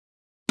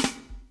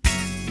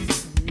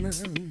Peace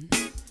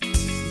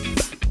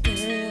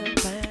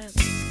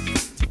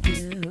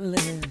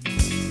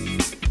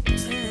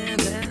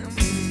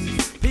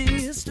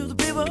to the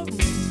people,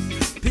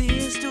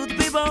 peace to the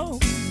people,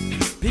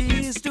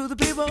 peace to the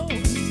people,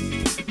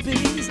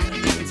 peace,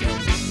 peace,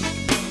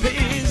 peace,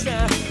 peace to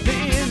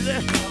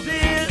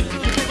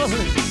the people.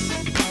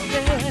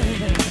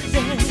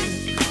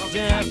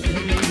 Yeah,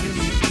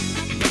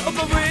 oh,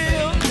 for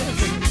real,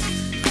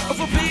 oh,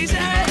 for peace,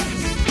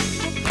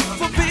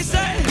 for peace,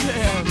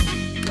 yeah.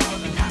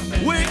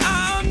 We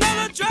are on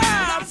a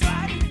drive,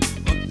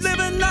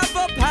 living life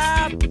up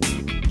high,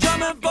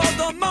 jumping for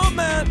the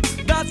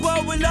moment. That's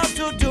what we love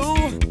to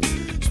do.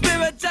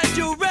 Spirit said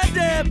you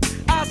ready.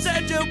 I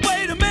said you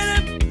wait a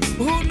minute.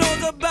 Who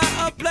knows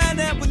about a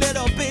planet with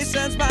little peace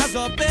and smiles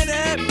up in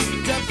it?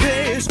 The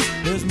peace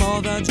is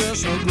more than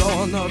just a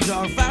glow in the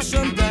dark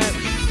fashion day.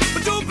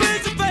 But 2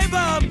 pieces of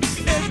paper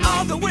is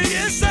all that we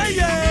is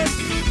saying.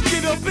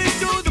 Give your piece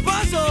to the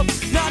puzzle,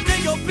 now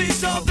take your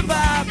piece of the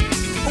vibe.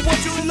 What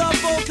you love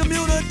for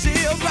community,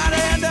 right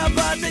hand up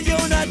at the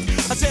unit.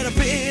 I said a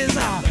piece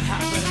of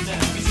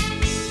happiness.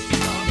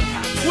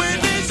 We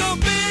need some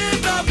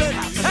peace of it,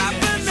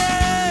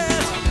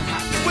 happiness.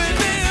 We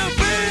need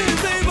peace,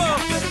 people.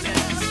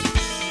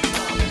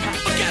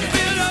 Get a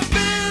bit of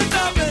peace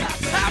of it,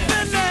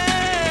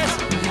 happiness.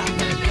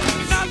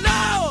 Now,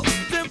 now,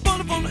 the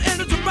wonderful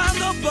energy rise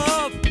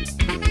above.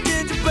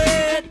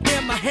 Gingerbread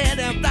in my head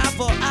and blind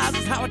for eyes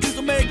is how I choose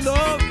to make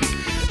love.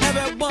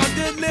 Everyone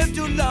did live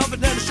to love,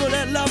 and then show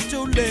that love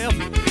to live.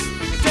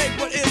 Take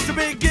what is to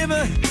be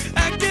given,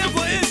 and give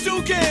what is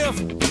to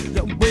give.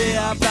 We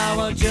are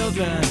our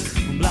children,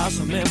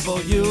 blossoming for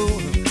you.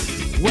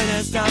 When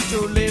it's time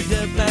to leave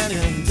the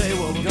planet, say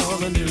what we're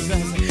gonna do.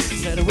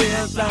 Said we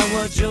are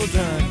our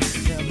children,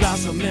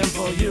 blossoming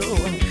for you.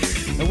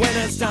 And when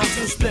it's time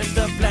to split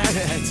the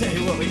planet, say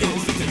what we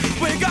used to do.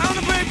 We're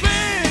gonna bring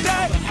peace,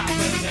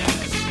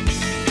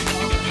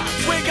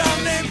 we're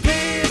gonna live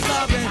peace,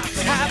 love and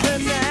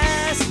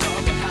happiness.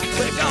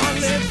 We're gonna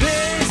live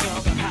peace,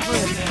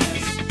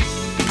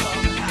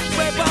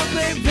 we're gonna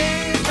live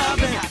peace,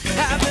 love and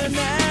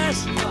happiness.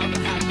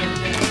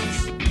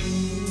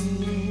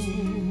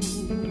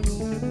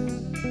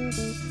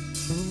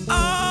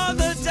 All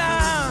the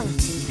time,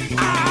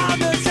 all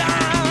the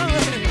time.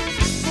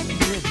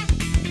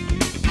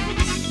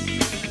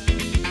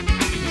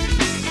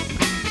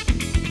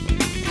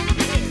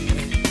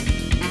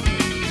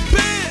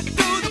 Peace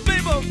to the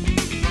people,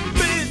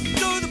 peace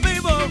to the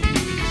people.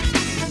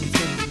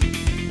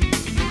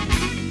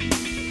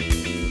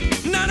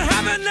 Not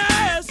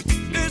happiness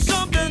is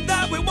something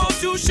that we want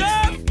to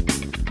share.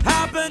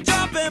 Hopping,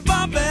 jumping,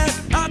 bumping.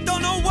 I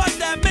don't know what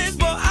that means,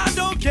 but I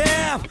don't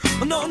care.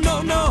 No,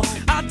 no, no.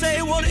 I'll tell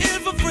you what it is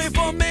for free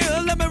for me.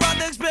 Let me write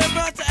the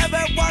experience to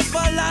everyone's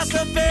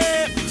philosophy.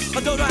 I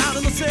don't know how to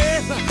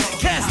say,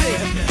 can't see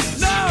it.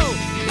 No,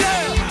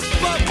 yeah,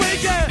 but we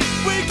can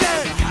be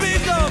the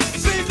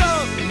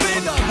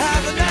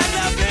happiness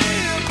of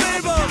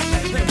people.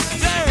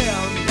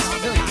 Damn,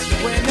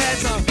 we need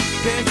some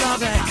peace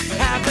of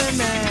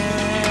happiness.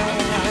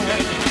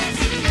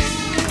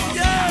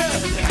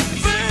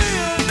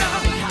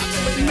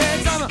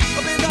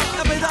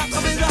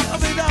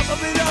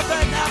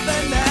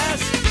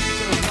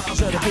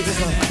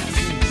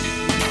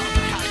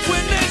 We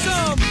need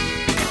some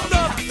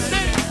love,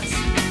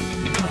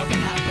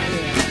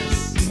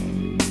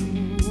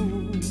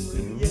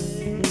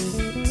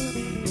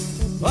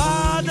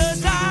 all the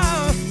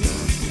time,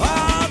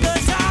 all the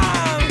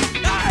time.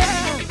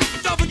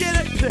 Don't forget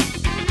it,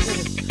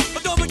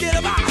 don't forget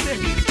about it.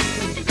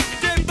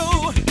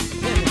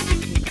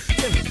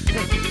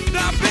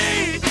 Now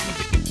please.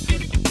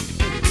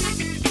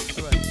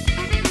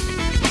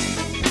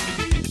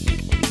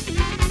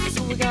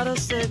 Gotta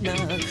say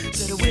now,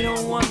 said we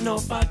don't want no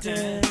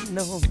fighting,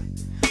 no,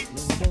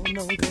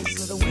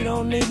 cause we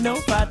don't need no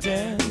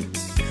fighting.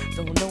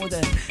 Don't know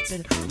that.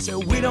 Said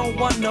we don't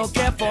want no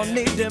care for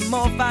needing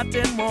more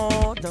fighting,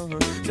 more.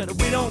 Said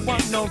we don't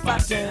want no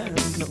fighting,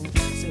 no.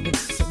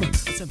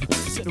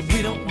 Said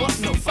we don't want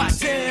no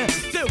fighting.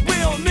 Said we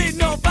don't need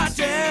no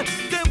fighting.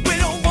 Said we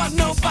don't want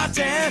no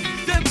fighting.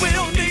 Said we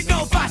don't need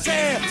no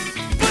fighting.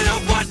 We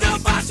don't want no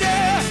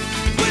fighting.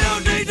 We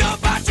don't need no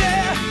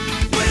fighting.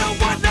 We don't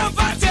want no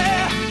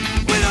fighting.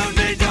 We don't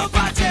need no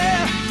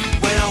fighting.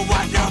 We don't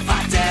want no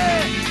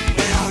fighting.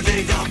 We don't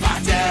need no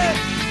fighting.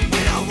 We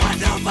don't want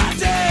no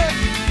fighting.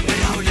 We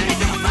don't need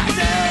no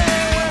fighting.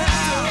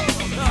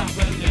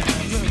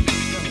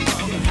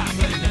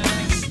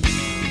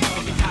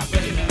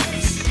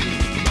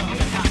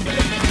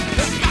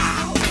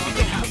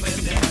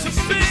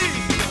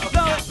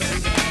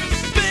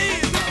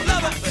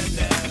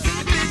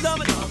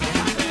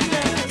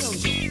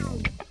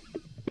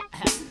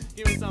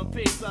 Give me some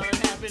peace, love, and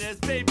happiness,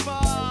 people.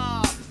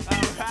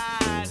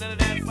 Alright, none of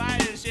that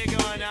fighting shit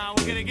going on.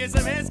 We're gonna get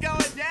some hits going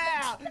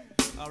down.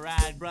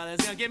 Alright, brothers,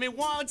 gonna give me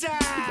one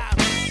time.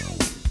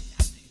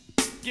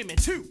 Give me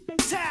 2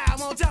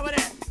 times on top of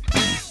that.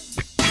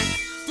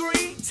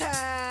 3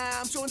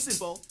 times, short and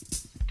simple.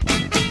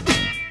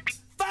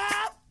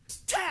 5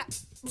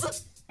 Back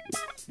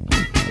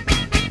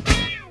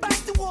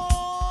to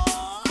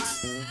one.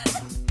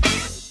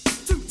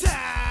 2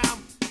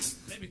 times.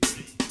 Let me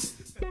 3.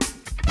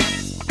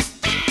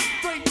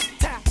 3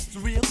 times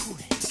real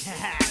quick.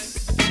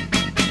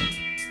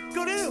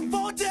 Go to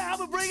 4 times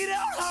and bring it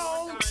out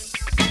home.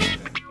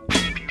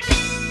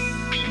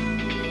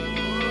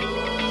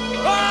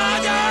 Oh,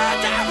 yeah,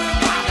 that we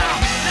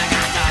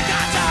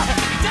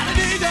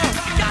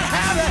gotta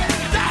have it.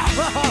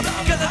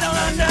 'Cause I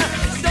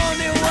don't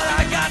know what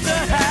I got to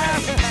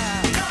have.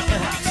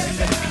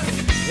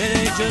 It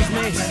ain't just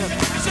me.